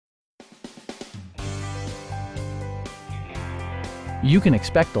You can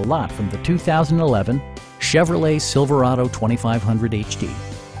expect a lot from the 2011 Chevrolet Silverado 2500 HD.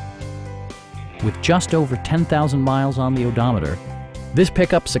 With just over 10,000 miles on the odometer, this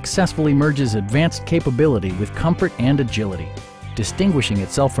pickup successfully merges advanced capability with comfort and agility, distinguishing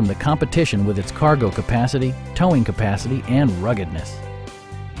itself from the competition with its cargo capacity, towing capacity, and ruggedness.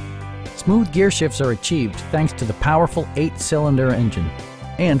 Smooth gear shifts are achieved thanks to the powerful 8-cylinder engine.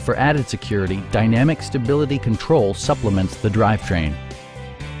 And for added security, dynamic stability control supplements the drivetrain.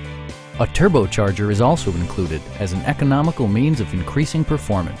 A turbocharger is also included as an economical means of increasing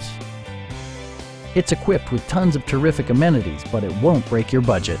performance. It's equipped with tons of terrific amenities, but it won't break your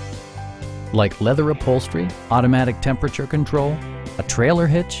budget. Like leather upholstery, automatic temperature control, a trailer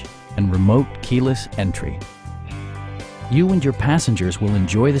hitch, and remote keyless entry. You and your passengers will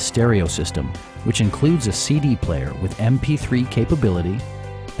enjoy the stereo system, which includes a CD player with MP3 capability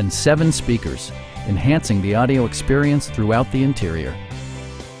and 7 speakers, enhancing the audio experience throughout the interior.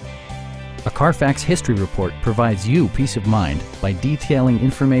 A Carfax history report provides you peace of mind by detailing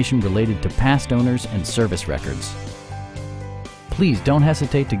information related to past owners and service records. Please don't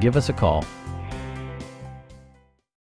hesitate to give us a call